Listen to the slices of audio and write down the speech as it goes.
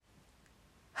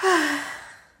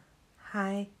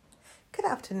Hi. Good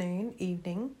afternoon,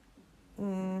 evening,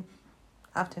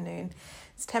 afternoon.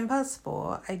 It's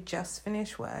 4:10. I just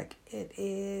finished work. It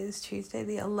is Tuesday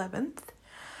the 11th.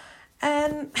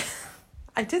 And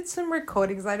I did some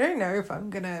recordings. I don't know if I'm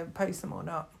going to post them or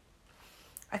not.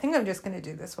 I think I'm just going to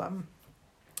do this one.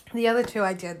 The other two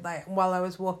I did while I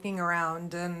was walking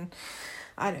around and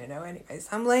I don't know. Anyways,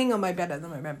 I'm laying on my bed at the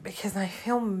moment because I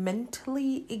feel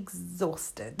mentally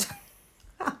exhausted.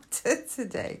 After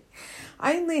today.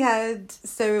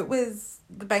 It was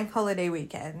the bank holiday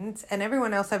weekend and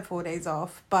everyone else had 4 days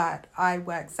off, but I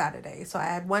worked Saturday. So I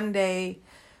had 1 day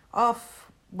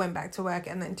off, went back to work,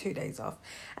 and then 2 days off.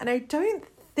 And I don't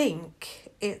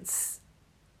think it's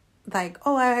I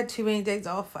had too many days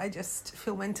off. I just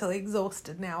feel mentally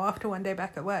exhausted now after 1 day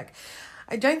back at work.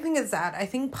 I don't think it's that. I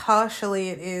think partially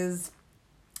it is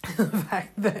the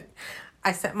fact that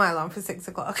I set my alarm for 6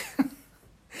 o'clock.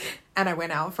 And I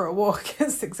went out for a walk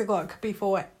at 6 o'clock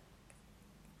before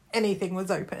anything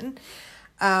was open.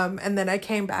 And then I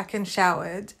came back and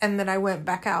showered. And then I went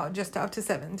back out just after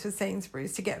 7 to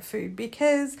Sainsbury's to get food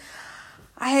because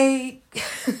I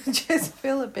just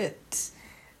feel a bit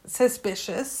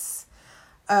suspicious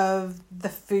of the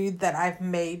food that I've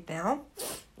made now.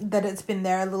 That it's been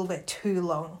there a little bit too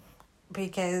long.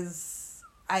 Because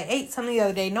I ate something the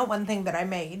other day, not one thing that I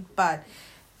made, but...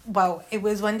 Well, it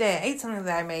was one day I ate something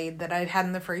that I made that I'd had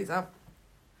in the freezer.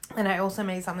 And I also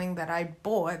made something that I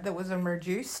bought that was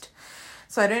reduced.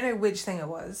 So I don't know which thing it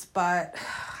was, but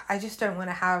I just don't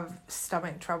want to have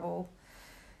stomach trouble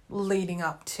leading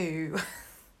up to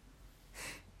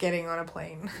getting on a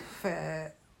plane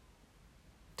for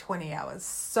 20 hours.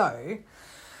 So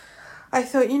I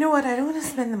thought, you know what, I don't want to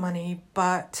spend the money,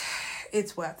 but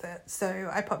it's worth it. So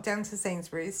I popped down to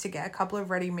Sainsbury's to get a couple of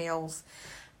ready meals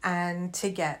and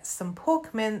to get some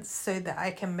pork mince so that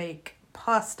I can make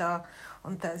pasta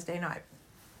on Thursday night,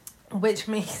 which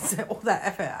means that all that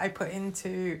effort I put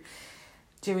into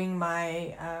doing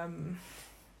my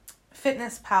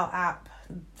FitnessPal app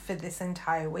for this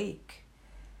entire week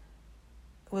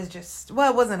was just,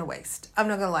 well, it wasn't a waste. I'm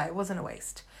not gonna lie, it wasn't a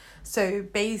waste. So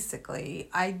basically,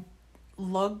 I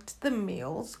logged the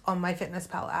meals on my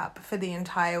FitnessPal app for the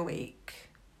entire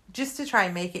week just to try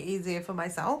and make it easier for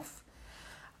myself.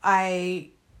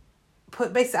 I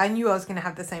knew I was going to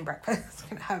have the same breakfast. I was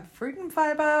going to have fruit and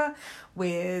fiber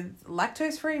with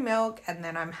lactose-free milk, and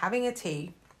then I'm having a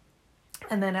tea.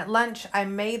 And then at lunch, I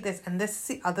made this, and this is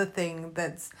the other thing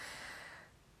that's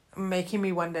making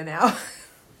me wonder now,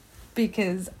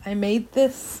 because I made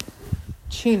this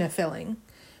tuna filling,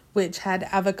 which had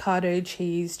avocado,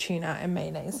 cheese, tuna, and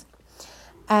mayonnaise.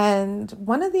 And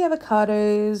one of the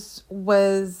avocados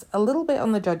was a little bit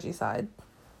on the dodgy side.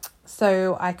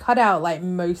 So I cut out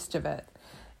most of it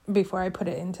before I put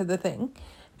it into the thing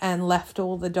and left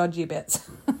all the dodgy bits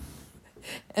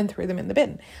and threw them in the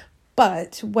bin.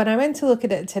 But when I went to look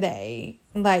at it today,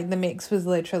 the mix was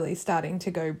literally starting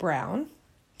to go brown.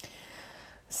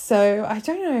 So I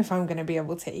don't know if I'm going to be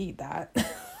able to eat that,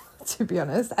 to be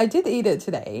honest. I did eat it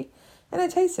today and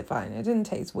it tasted fine. It didn't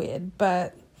taste weird,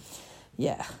 but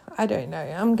yeah, I don't know.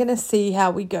 I'm going to see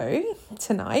how we go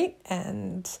tonight,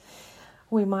 and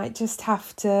we might just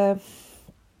have to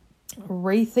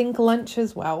rethink lunch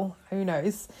as well. Who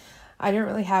knows? I don't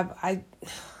really have... I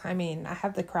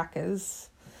have the crackers.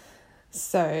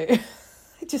 So I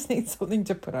just need something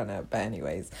to put on it. But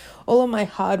anyways, all of my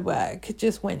hard work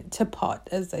just went to pot,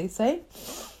 as they say.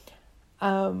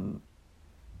 But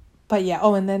yeah,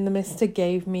 and then the mister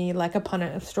gave me a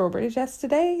punnet of strawberries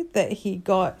yesterday that he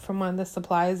got from one of the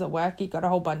suppliers at work. He got a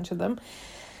whole bunch of them.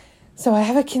 So I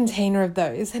have a container of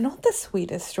those. They're not the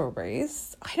sweetest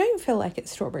strawberries. I don't feel like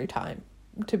it's strawberry time,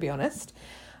 to be honest.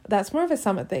 That's more of a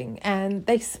summer thing. And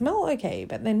they smell okay,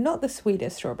 but they're not the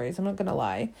sweetest strawberries. I'm not going to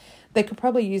lie. They could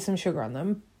probably use some sugar on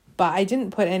them. But I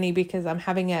didn't put any because I'm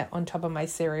having it on top of my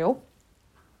cereal.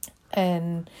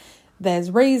 And there's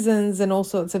raisins and all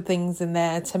sorts of things in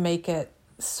there to make it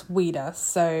sweeter.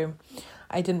 So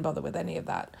I didn't bother with any of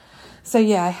that. So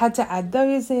yeah, I had to add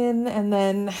those in, and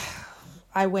then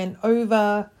I went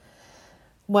over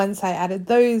once I added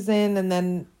those in, and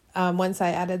then once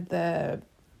I added the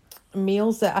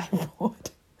meals that I bought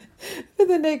for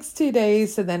the next 2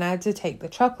 days. So then I had to take the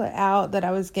chocolate out that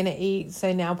I was going to eat.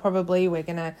 So now probably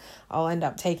I'll end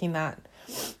up taking that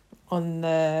on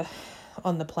the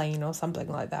plane or something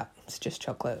like that. It's just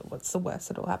chocolate. What's the worst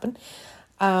that'll happen?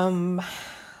 And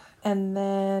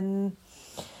then,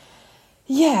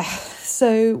 yeah,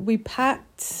 so I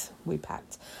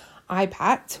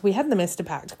packed. We had the mister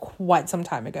packed quite some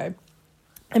time ago.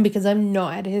 And because I'm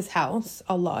not at his house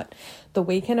a lot, the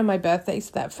weekend of my birthday,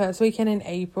 so that first weekend in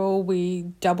April, we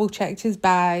double checked his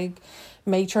bag,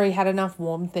 made sure he had enough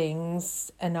warm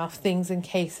things, enough things in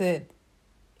case it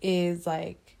is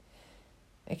like,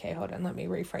 okay, hold on, let me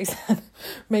rephrase that.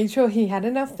 Made sure he had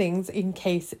enough things in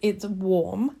case it's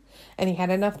warm, and he had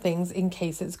enough things in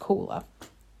case it's cooler.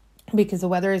 Because the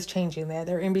weather is changing there.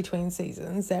 They're in between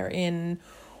seasons. They're in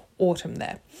autumn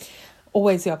there.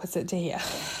 Always the opposite to here.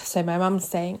 So my mum's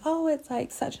saying, oh, it's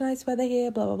like such nice weather here,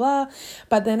 blah, blah, blah.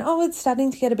 But then, oh, it's starting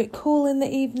to get a bit cool in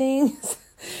the evenings.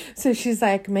 So she's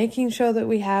like making sure that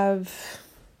we have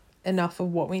enough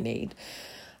of what we need.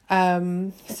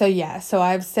 So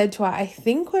I've said to her, I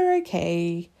think we're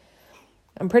okay.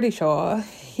 I'm pretty sure.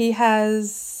 He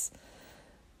has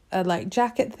a like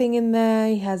jacket thing in there.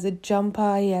 He has a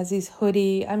jumper. He has his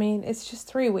hoodie. I mean, it's just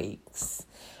 3 weeks.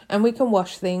 And we can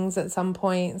wash things at some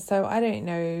point. So I don't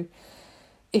know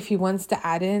if he wants to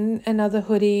add in another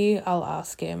hoodie. I'll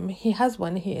ask him. He has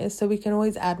one here, so we can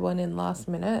always add one in last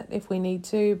minute if we need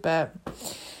to. But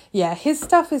yeah, his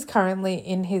stuff is currently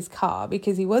in his car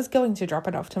because he was going to drop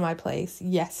it off to my place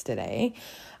yesterday.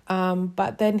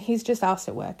 But then he's just asked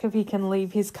at work if he can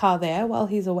leave his car there while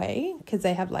he's away, because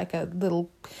they have like a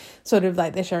little sort of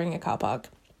like they're sharing a car park.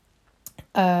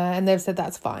 And they've said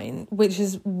that's fine, which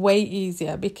is way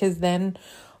easier because then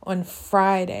on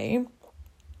Friday,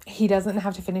 he doesn't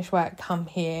have to finish work, come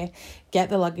here, get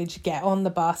the luggage, get on the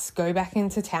bus, go back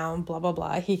into town, blah, blah,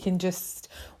 blah. He can just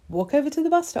walk over to the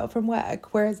bus stop from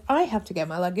work, whereas I have to get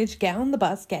my luggage, get on the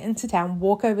bus, get into town,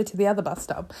 walk over to the other bus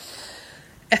stop.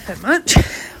 Effort much.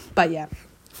 But yeah.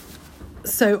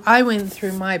 So I went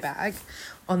through my bag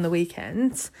on the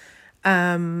weekends.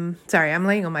 Sorry, I'm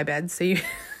laying on my bed, so you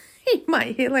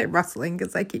might hear like rustling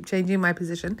because I keep changing my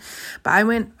position. But I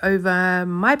went over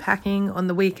my packing on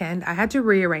the weekend. I had to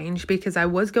rearrange because I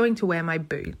was going to wear my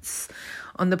boots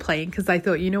on the plane because I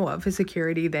thought, you know what, for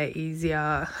security, they're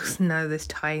easier. None of this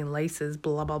tying laces,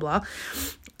 blah, blah, blah.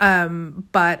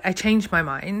 But I changed my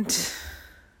mind.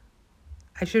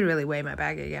 I should really weigh my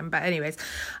bag again. But anyways,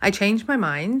 I changed my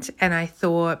mind and I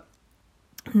thought,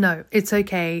 no, it's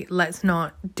okay. Let's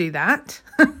not do that.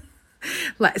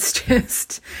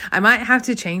 I might have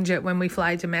to change it when we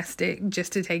fly domestic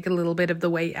just to take a little bit of the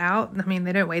weight out. I mean,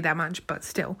 they don't weigh that much, but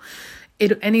still,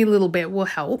 any little bit will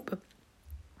help.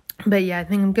 But yeah, I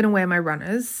think I'm going to wear my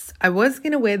runners. I was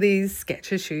going to wear these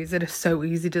Skechers shoes that are so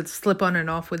easy to slip on and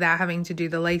off without having to do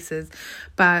the laces.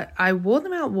 But I wore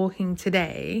them out walking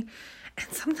today. And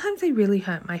sometimes they really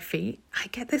hurt my feet. I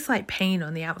get this like pain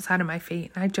on the outside of my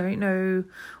feet. And I don't know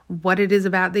what it is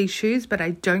about these shoes, but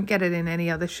I don't get it in any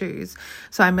other shoes.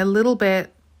 So I'm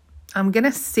going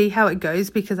to see how it goes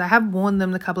because I have worn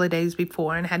them a couple of days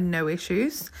before and had no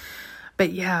issues.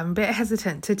 But yeah, I'm a bit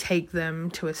hesitant to take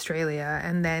them to Australia.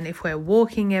 And then if we're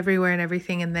walking everywhere and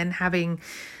everything and then having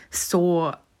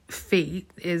sore feet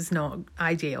is not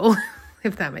ideal,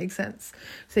 if that makes sense.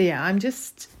 So yeah, I'm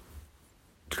just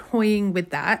toying with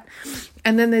that.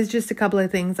 And then there's just a couple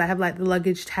of things. I have like the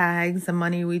luggage tags, the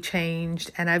money we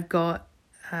changed, and I've got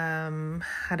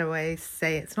how do I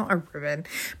say, it's not a ribbon,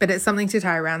 but it's something to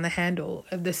tie around the handle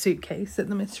of the suitcase that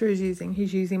the mister is using.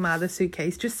 He's using my other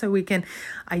suitcase just so we can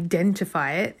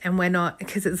identify it, and we're not,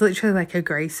 because it's literally like a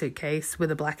grey suitcase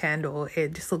with a black handle.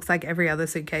 It just looks like every other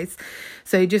suitcase.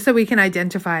 So just so we can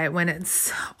identify it when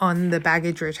it's on the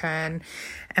baggage return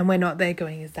and we're not there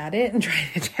going, is that it? And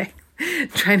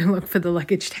trying to look for the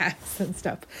luggage tags and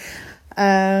stuff.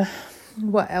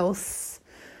 What else?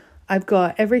 I've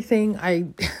got everything. I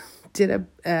did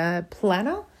a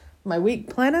planner, my week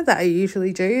planner that I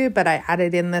usually do, but I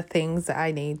added in the things that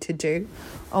I need to do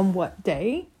on what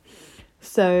day.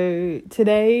 So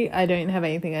today I don't have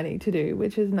anything I need to do,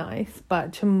 which is nice.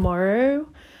 But tomorrow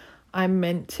I'm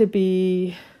meant to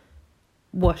be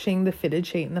washing the fitted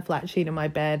sheet and the flat sheet of my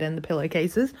bed and the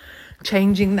pillowcases,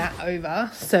 changing that over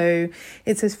so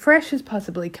it's as fresh as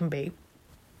possibly can be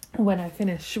when I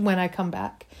come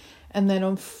back. And then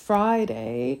on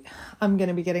Friday I'm going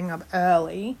to be getting up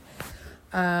early.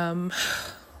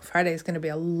 Friday is going to be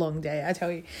a long day, I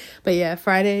tell you. But yeah,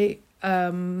 Friday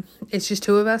it's just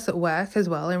 2 of us at work as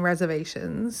well in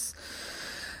reservations,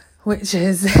 which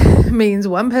means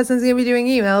one person's going to be doing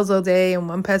emails all day and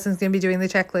one person's going to be doing the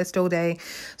checklist all day.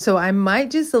 So I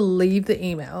might just leave the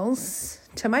emails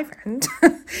to my friend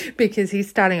because he's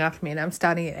starting after me and I'm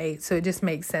starting at 8. So it just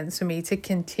makes sense for me to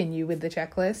continue with the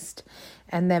checklist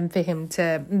and then for him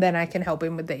then I can help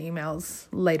him with the emails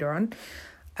later on.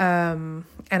 And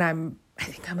I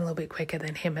think I'm a little bit quicker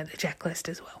than him at the checklist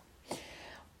as well.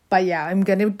 But yeah, I'm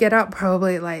going to get up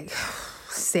probably like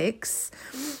 6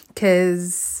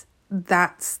 because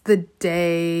that's the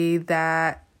day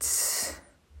that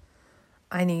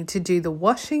I need to do the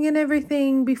washing and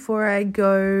everything before I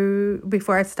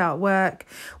start work,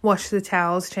 wash the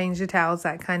towels, change the towels,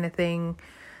 that kind of thing.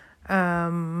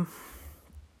 Yeah,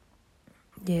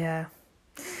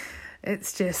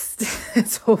 it's just,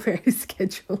 it's all very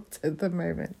scheduled at the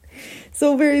moment. It's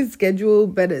all very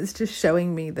scheduled, but it's just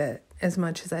showing me that as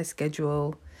much as I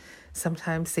schedule,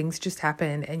 sometimes things just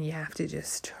happen and you have to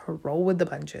just roll with the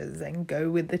punches and go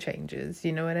with the changes.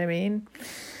 You know what I mean?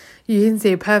 You can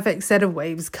see a perfect set of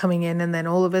waves coming in and then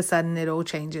all of a sudden it all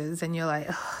changes and you're like,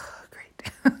 oh, great.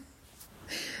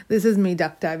 This is me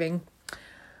duck diving.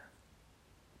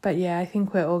 But yeah, I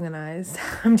think we're organized.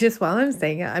 While I'm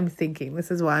saying it, I'm thinking,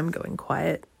 this is why I'm going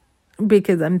quiet.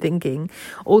 Because I'm thinking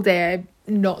all day. I've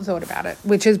not thought about it,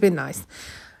 which has been nice.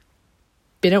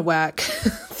 Been at work,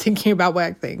 thinking about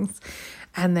work things.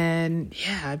 And then,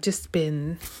 yeah, I just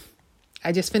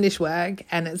finished work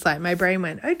and it's like my brain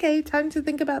went, okay, time to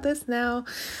think about this now,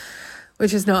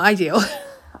 which is not ideal.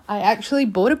 I actually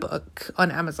bought a book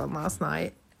on Amazon last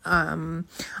night.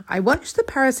 I watched the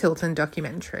Paris Hilton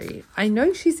documentary. I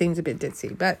know she seems a bit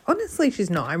ditzy, but honestly, she's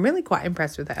not. I'm really quite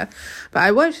impressed with her. But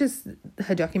I watched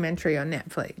her documentary on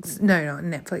Netflix. No, not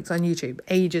on Netflix, on YouTube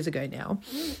ages ago now.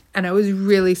 And I was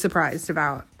really surprised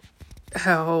about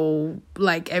her whole,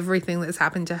 everything that's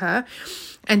happened to her.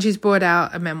 And she's brought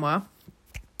out a memoir.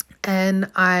 And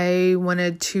I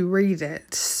wanted to read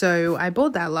it. So I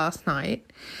bought that last night.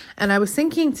 And I was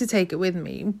thinking to take it with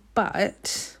me,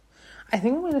 but I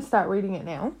think I'm going to start reading it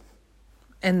now.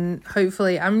 And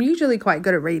hopefully, I'm usually quite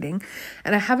good at reading.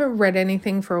 And I haven't read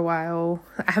anything for a while.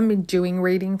 I haven't been doing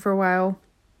reading for a while.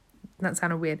 That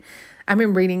sounded weird. I haven't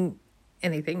been reading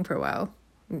anything for a while.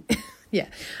 Yeah.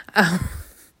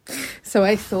 So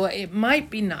I thought it might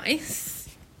be nice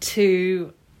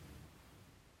to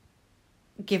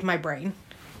give my brain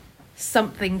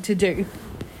something to do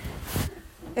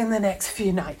in the next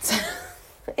few nights.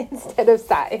 Instead of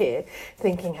sat here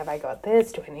thinking, have I got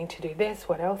this? Do I need to do this?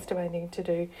 What else do I need to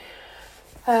do?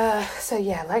 So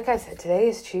yeah, like I said, today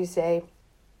is Tuesday.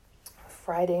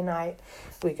 Friday night,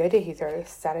 we go to Heathrow.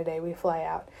 Saturday, we fly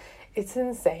out. It's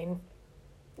insane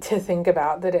to think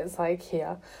about that it's like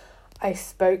here. I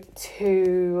spoke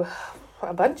to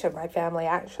a bunch of my family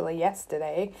actually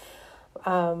yesterday.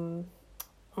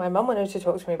 My mum wanted to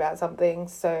talk to me about something,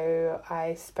 so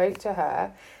I spoke to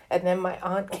her, and then my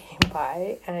aunt came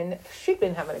by, and she'd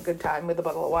been having a good time with a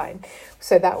bottle of wine,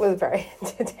 so that was very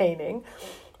entertaining.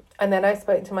 And then I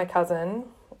spoke to my cousin,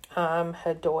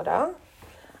 her daughter,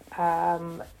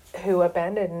 who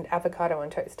abandoned avocado on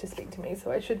toast to speak to me,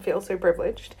 so I should feel so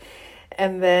privileged.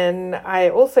 And then I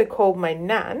also called my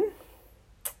nan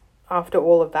after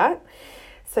all of that.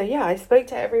 So yeah, I spoke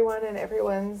to everyone, and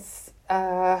everyone's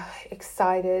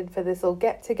excited for this little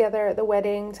get together at the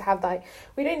wedding, to have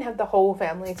we don't have the whole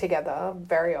family together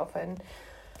very often.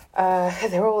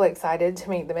 They're all excited to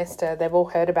meet the mister. They've all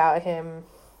heard about him.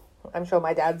 I'm sure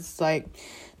my dad's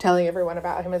telling everyone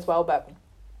about him as well, but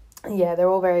yeah, they're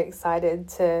all very excited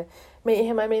to meet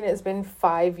him. I mean, it's been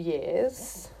 5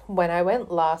 years. When I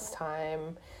went last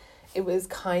time, it was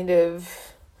kind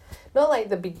of not like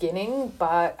the beginning,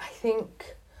 but I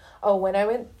think when I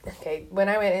went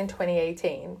in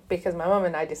 2018, because my mum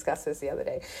and I discussed this the other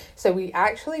day. So we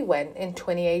actually went in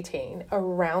 2018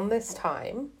 around this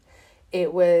time.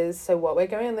 It was, so what, we're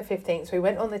going on the 15th. So we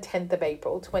went on the 10th of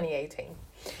April, 2018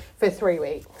 for 3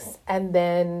 weeks. And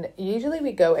then usually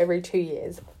we go every 2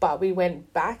 years, but we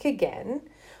went back again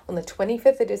on the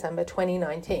 25th of December,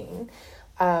 2019,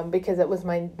 because it was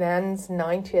my nan's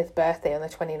 90th birthday on the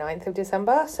 29th of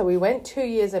December. So we went 2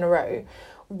 years in a row,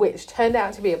 which turned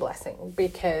out to be a blessing,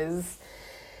 because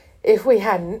if we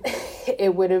hadn't,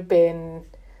 it would have been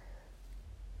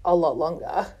a lot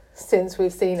longer since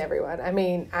we've seen everyone. I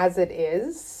mean, as it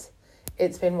is,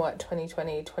 it's been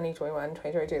 2020, 2021,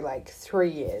 2022,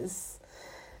 3 years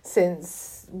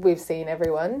since we've seen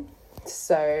everyone.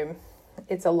 So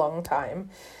it's a long time.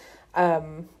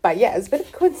 But yeah, it's been a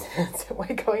coincidence that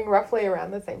we're going roughly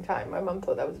around the same time. My mum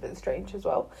thought that was a bit strange as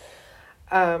well.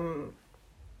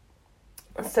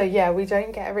 So yeah, we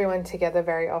don't get everyone together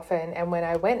very often. And when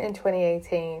I went in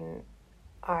 2018,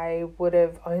 I would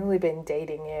have only been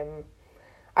dating him.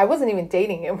 I wasn't even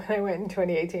dating him when I went in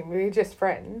 2018. We were just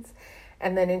friends.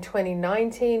 And then in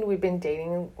 2019, we've been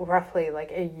dating roughly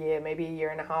a year, maybe a year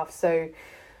and a half. So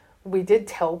we did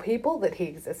tell people that he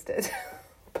existed,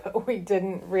 but we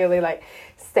didn't really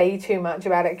say too much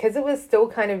about it, because it was still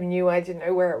kind of new. I didn't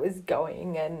know where it was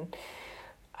going, and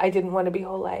I didn't want to be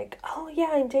all oh yeah,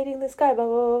 I'm dating this guy, blah,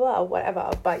 blah, blah, blah,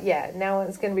 whatever. But yeah, now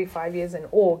it's going to be 5 years in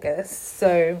August.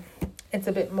 So it's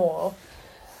a bit more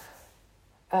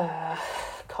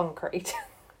concrete.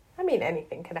 I mean,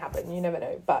 anything can happen, you never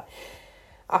know, but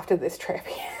after this trip,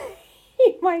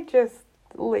 he might just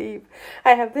leave.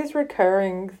 I have this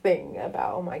recurring thing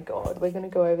about, oh my God, we're going to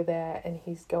go over there and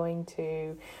he's going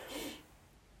to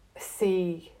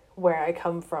see where I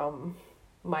come from,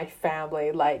 my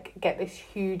family, like get this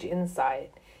huge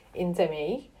insight into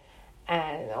me.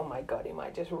 And oh my God, he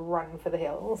might just run for the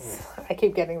hills. I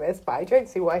keep getting this, but I don't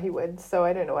see why he would. So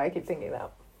I don't know why I keep thinking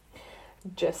that.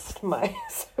 Just my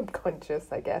subconscious,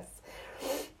 I guess.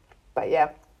 But yeah.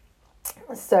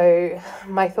 So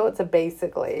my thoughts are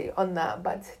basically on that.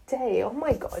 But today, oh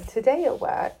my God, today at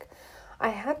work, I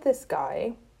had this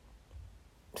guy.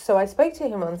 So I spoke to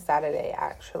him on Saturday,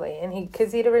 actually. And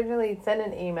because he'd originally sent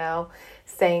an email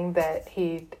saying that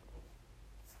he'd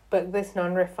booked this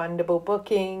non-refundable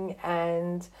booking,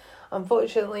 and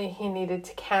unfortunately he needed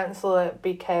to cancel it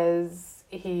because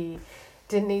he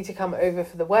didn't need to come over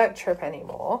for the work trip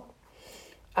anymore.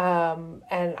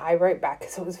 And I wrote back,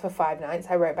 because it was for 5 nights,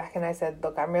 I wrote back and I said,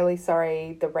 look, I'm really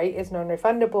sorry, the rate is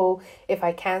non-refundable. If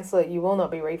I cancel it, you will not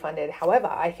be refunded. However,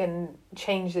 I can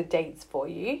change the dates for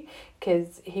you,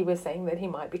 because he was saying that he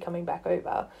might be coming back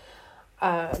over.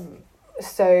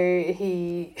 So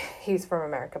he's from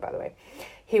America, by the way.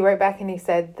 He wrote back and he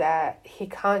said that he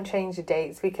can't change the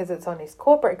dates because it's on his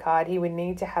corporate card. He would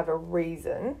need to have a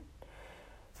reason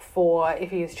for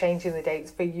if he was changing the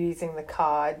dates for using the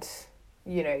card,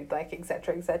 you know, like et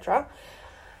cetera, et cetera.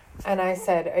 And I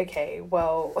said, okay,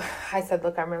 well, I said,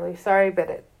 look, I'm really sorry,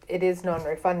 but it is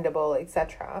non-refundable, et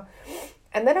cetera.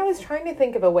 And then I was trying to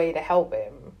think of a way to help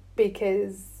him,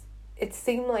 because it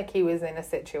seemed like he was in a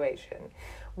situation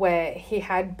where he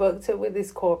had booked it with his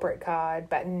corporate card,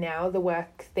 but now the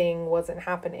work thing wasn't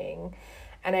happening.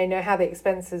 And I know how the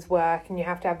expenses work, and you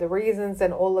have to have the reasons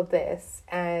and all of this.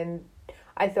 And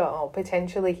I thought, oh,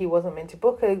 potentially he wasn't meant to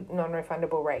book a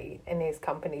non-refundable rate, and his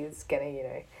company is going to, you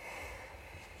know,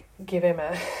 give him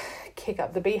a kick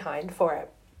up the behind for it.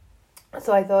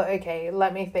 So I thought, okay,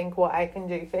 let me think what I can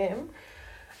do for him.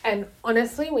 And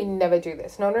honestly, we never do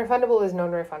this. Non-refundable is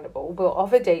non-refundable. We'll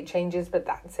offer date changes, but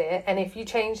that's it. And if you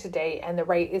change the date and the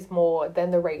rate is more, then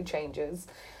the rate changes.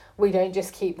 We don't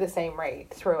just keep the same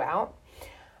rate throughout.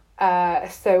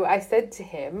 So I said to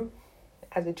him,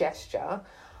 as a gesture,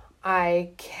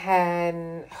 I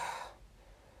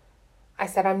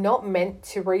said, I'm not meant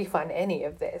to refund any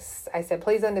of this. I said,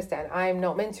 please understand, I am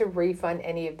not meant to refund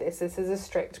any of this. This is a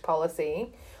strict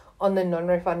policy on the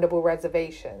non-refundable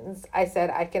reservations. I said,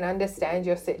 I can understand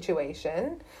your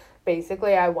situation.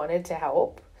 Basically, I wanted to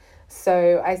help.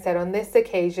 So I said, on this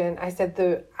occasion, I said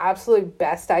the absolute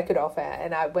best I could offer.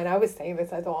 And when I was saying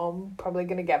this, I thought, oh, I'm probably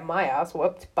going to get my ass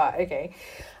whooped, but okay.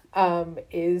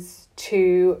 Is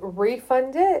to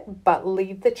refund it, but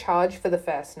leave the charge for the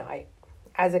first night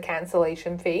as a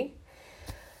cancellation fee.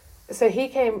 So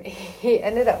he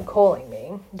ended up calling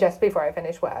me just before I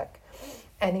finished work.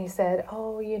 And he said,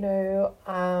 oh, you know,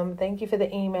 thank you for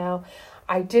the email.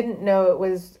 I didn't know it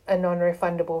was a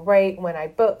non-refundable rate when I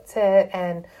booked it.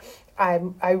 And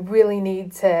I really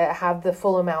need to have the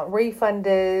full amount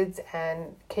refunded.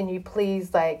 And can you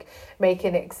please, like, make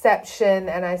an exception?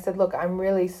 And I said, look, I'm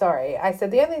really sorry. I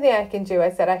said, the only thing I can do, I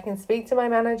said, I can speak to my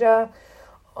manager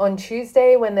on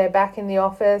Tuesday when they're back in the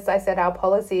office. I said, our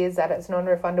policy is that it's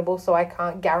non-refundable, so I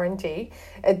can't guarantee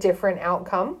a different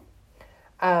outcome.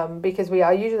 Because we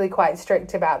are usually quite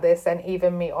strict about this, and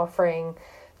even me offering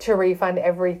to refund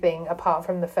everything apart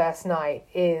from the first night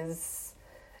is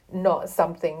not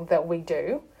something that we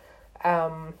do.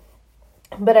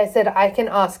 But I said, I can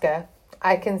ask her.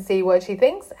 I can see what she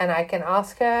thinks, and I can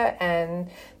ask her, and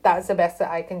that's the best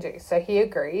that I can do. So he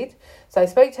agreed. So I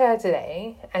spoke to her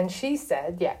today, and she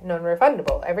said, yeah,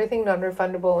 non-refundable, everything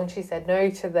non-refundable. And she said no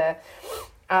to the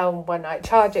 1 night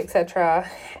charge, etc.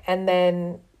 And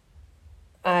then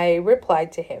I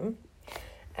replied to him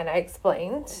and I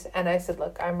explained, and I said,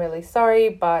 look, I'm really sorry,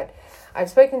 but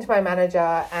I've spoken to my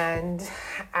manager, and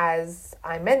as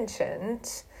I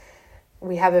mentioned,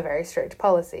 we have a very strict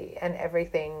policy and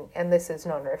everything, and this is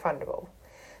non-refundable.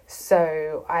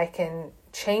 So I can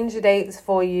change the dates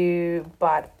for you,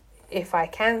 but if I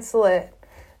cancel it,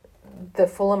 the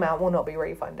full amount will not be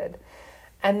refunded.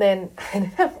 And then I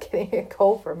ended up getting a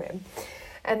call from him.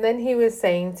 And then he was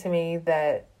saying to me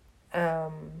that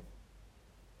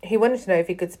he wanted to know if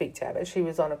he could speak to her, but she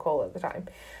was on a call at the time.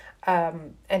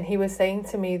 And he was saying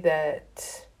to me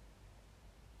that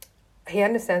he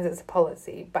understands it's a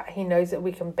policy, but he knows that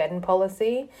we can bend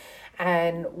policy.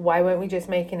 And why won't we just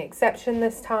make an exception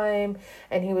this time?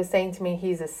 And he was saying to me,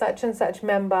 he's a such and such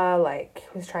member. Like,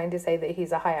 he was trying to say that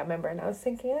he's a high-up member. And I was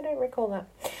thinking, I don't recall that.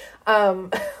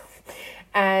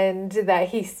 And that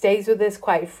he stays with us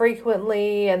quite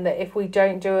frequently. And that if we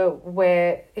don't do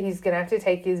it, he's going to have to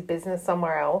take his business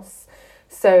somewhere else.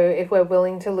 So if we're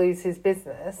willing to lose his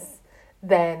business,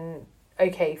 then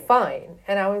okay, fine.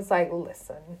 And I was like,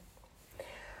 listen,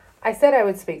 I said I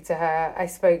would speak to her. I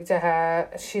spoke to her.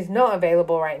 She's not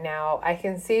available right now. I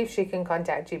can see if she can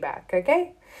contact you back,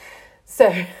 okay?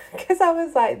 So, because I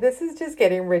was like, this is just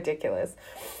getting ridiculous.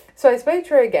 So I spoke to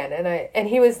her again, and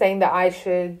he was saying that I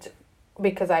should,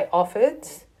 because I offered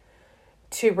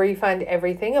to refund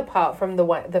everything apart from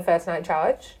the first night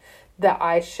charge, that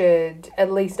I should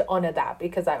at least honor that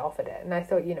because I offered it. And I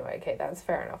thought, okay, that's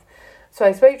fair enough. So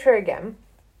I spoke to her again.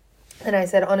 And I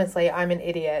said, honestly, I'm an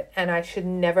idiot and I should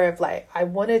never have, I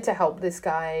wanted to help this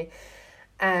guy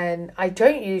and I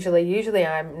don't usually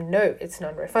it's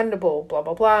non-refundable, blah,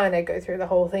 blah, blah. And I go through the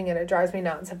whole thing and it drives me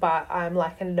nuts, but I'm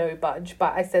like a no budge.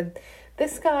 But I said,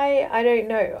 this guy, I don't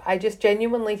know. I just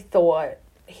genuinely thought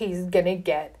he's going to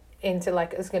get into,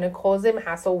 it's going to cause him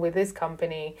hassle with his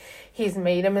company. He's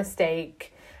made a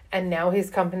mistake and now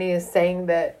his company is saying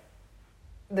that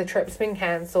the trip's been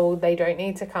cancelled. They don't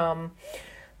need to come.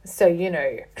 So,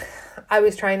 I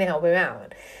was trying to help him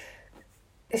out.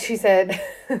 She said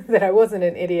that I wasn't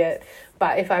an idiot,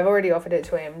 but if I've already offered it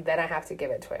to him, then I have to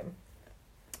give it to him.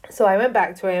 So I went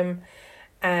back to him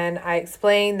and I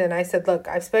explained and I said, look,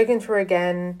 I've spoken to her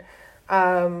again.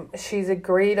 She's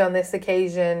agreed on this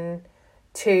occasion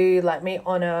to let me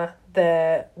honor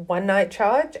the one night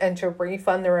charge and to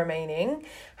refund the remaining.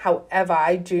 However,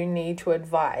 I do need to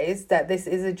advise that this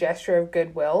is a gesture of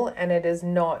goodwill and it is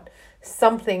not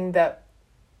something that,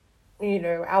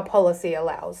 our policy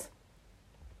allows.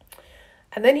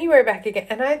 And then he wrote back again.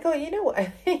 And I thought, what?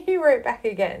 He wrote back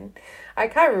again. I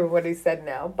can't remember what he said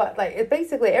now. But,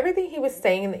 basically everything he was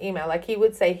saying in the email, he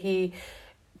would say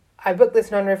I booked this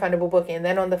non-refundable booking. And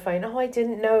then on the phone, I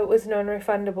didn't know it was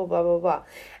non-refundable, blah, blah, blah.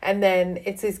 And then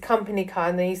it's his company car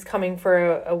and then he's coming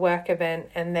for a work event.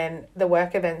 And then the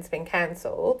work event's been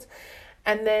cancelled.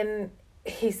 And then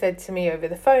he said to me over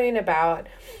the phone about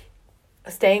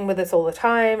staying with us all the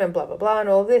time and blah, blah, blah, and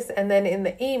all this. And then in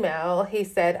the email, he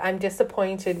said, I'm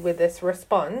disappointed with this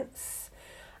response.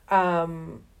 I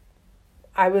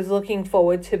was looking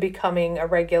forward to becoming a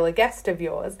regular guest of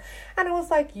yours. And I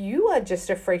was like, you are just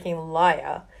a freaking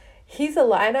liar. He's a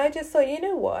liar. And I just thought,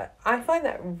 what? I find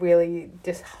that really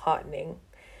disheartening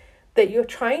that you're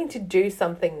trying to do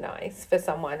something nice for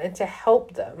someone and to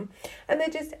help them. And they're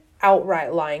just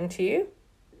outright lying to you.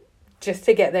 Just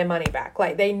to get their money back.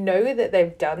 They know that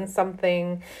they've done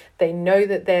something. They know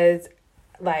that there's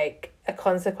a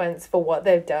consequence for what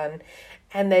they've done.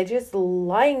 And they're just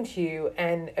lying to you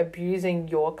and abusing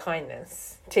your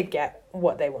kindness to get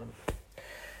what they want.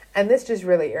 And this just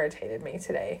really irritated me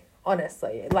today,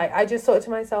 honestly. I just thought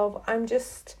to myself, I'm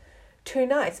just too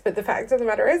nice. But the fact of the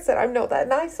matter is that I'm not that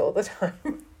nice all the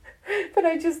time. But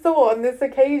I just thought on this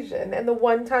occasion, and the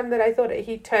one time that I thought it,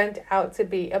 he turned out to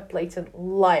be a blatant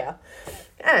liar.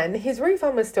 And his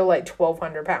refund was still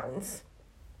 £1,200.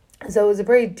 So it was a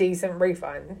pretty decent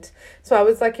refund. So I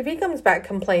was like, if he comes back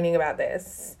complaining about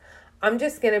this, I'm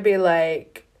just going to be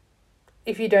like,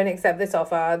 if you don't accept this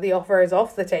offer, the offer is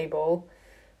off the table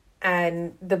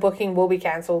and the booking will be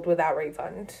cancelled without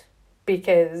refund.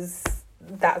 Because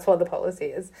that's what the policy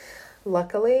is.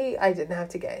 Luckily, I didn't have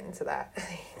to get into that.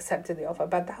 I accepted the offer.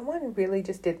 But that one really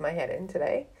just did my head in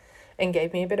today and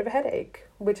gave me a bit of a headache,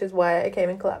 which is why I came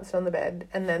and collapsed on the bed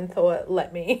and then thought,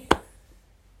 let me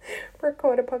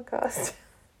record a podcast.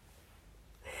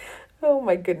 Oh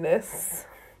my goodness.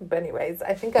 But anyways,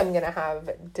 I think I'm going to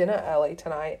have dinner early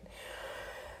tonight.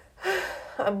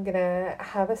 I'm going to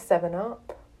have a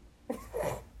 7-Up.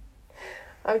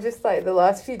 I'm just the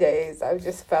last few days, I've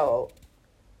just felt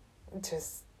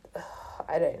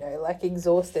I don't know,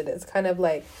 exhausted. It's kind of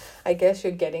I guess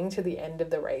you're getting to the end of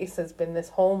the race. There's been this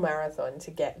whole marathon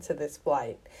to get to this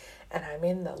flight. And I'm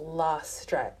in the last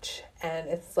stretch. And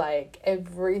it's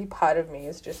every part of me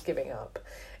is just giving up.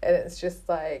 And it's just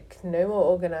no more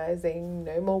organizing,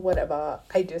 no more whatever.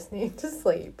 I just need to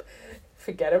sleep.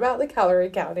 Forget about the calorie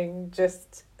counting.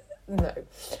 Just, no.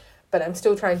 But I'm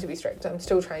still trying to be strict. I'm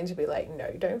still trying to be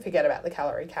no, don't forget about the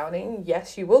calorie counting.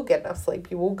 Yes, you will get enough sleep.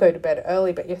 You will go to bed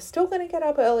early, but you're still going to get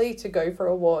up early to go for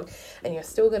a walk. And you're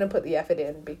still going to put the effort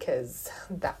in because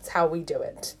that's how we do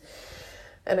it.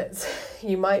 And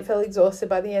you might feel exhausted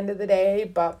by the end of the day,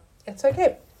 but it's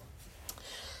okay.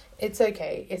 It's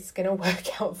okay. It's going to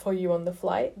work out for you on the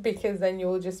flight because then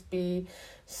you'll just be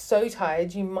so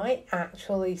tired, you might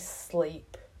actually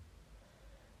sleep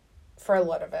for a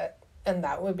lot of it. And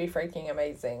that would be freaking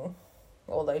amazing.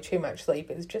 Although too much sleep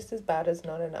is just as bad as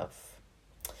not enough.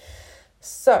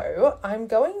 So I'm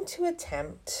going to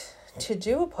attempt to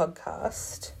do a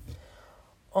podcast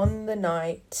on the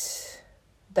night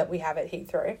that we have at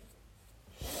Heathrow.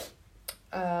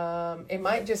 It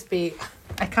might just be,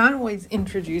 I can't always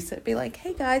introduce it, be like,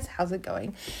 hey guys, how's it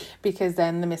going? Because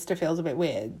then the mister feels a bit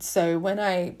weird. So when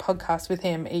I podcast with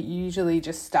him, it usually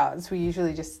just starts.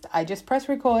 I just press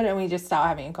record and we just start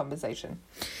having a conversation.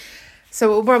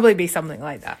 So it will probably be something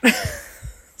like that.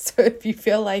 So if you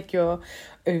feel like you're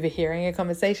overhearing a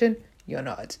conversation, you're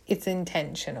not. It's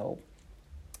intentional.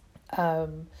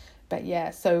 But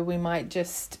yeah, so we might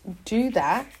just do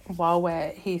that while we're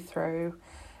at Heathrow.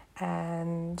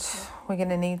 And we're going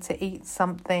to need to eat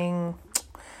something,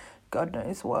 God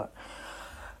knows what.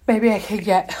 Maybe I could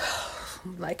get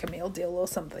like a meal deal or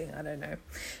something. I don't know.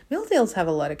 Meal deals have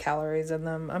a lot of calories in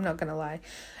them. I'm not going to lie.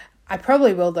 I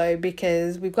probably will though,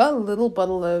 because we've got a little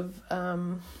bottle of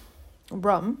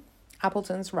rum,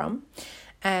 Appleton's rum.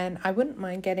 And I wouldn't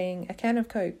mind getting a can of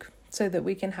Coke so that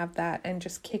we can have that and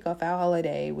just kick off our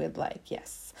holiday with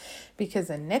yes. Because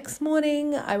the next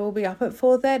morning I will be up at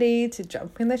 4:30 to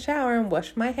jump in the shower and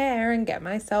wash my hair and get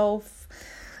myself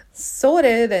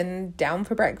sorted and down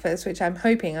for breakfast, which I'm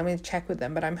going to check with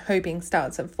them, but I'm hoping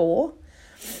starts at 4.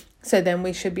 So then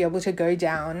we should be able to go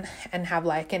down and have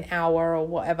an hour or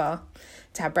whatever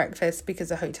to have breakfast, because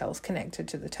the hotel's connected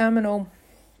to the terminal.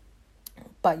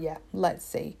 But yeah, let's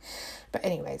see. But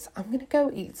anyways, I'm going to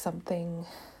go eat something.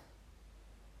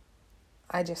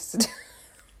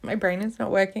 My brain is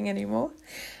not working anymore.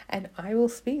 And I will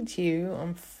speak to you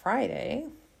on Friday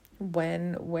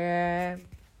when we're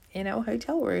in our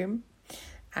hotel room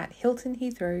at Hilton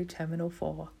Heathrow Terminal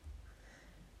 4.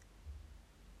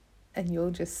 And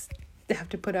you'll just have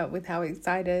to put up with how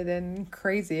excited and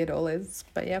crazy it all is.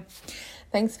 But yeah,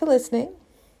 thanks for listening.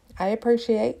 I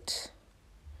appreciate.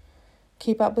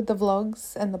 Keep up with the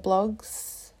vlogs and the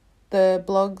blogs. The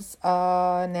blogs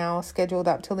are now scheduled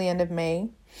up till the end of May.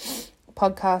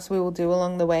 Podcasts we will do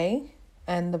along the way.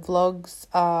 And the vlogs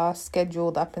are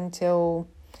scheduled up until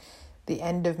the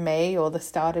end of May or the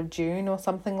start of June or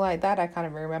something like that. I can't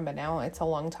even remember now. It's a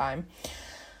long time.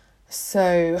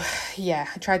 So, yeah,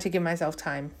 I try to give myself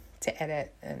time to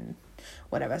edit and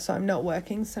whatever. So I'm not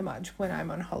working so much when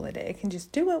I'm on holiday. I can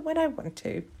just do it when I want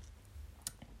to.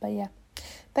 But yeah.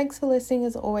 Thanks for listening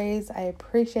as always. I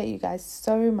appreciate you guys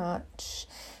so much.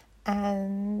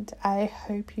 And I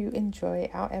hope you enjoy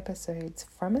our episodes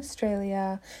from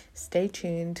Australia. Stay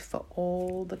tuned for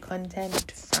all the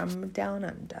content from Down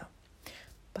Under.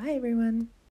 Bye, everyone.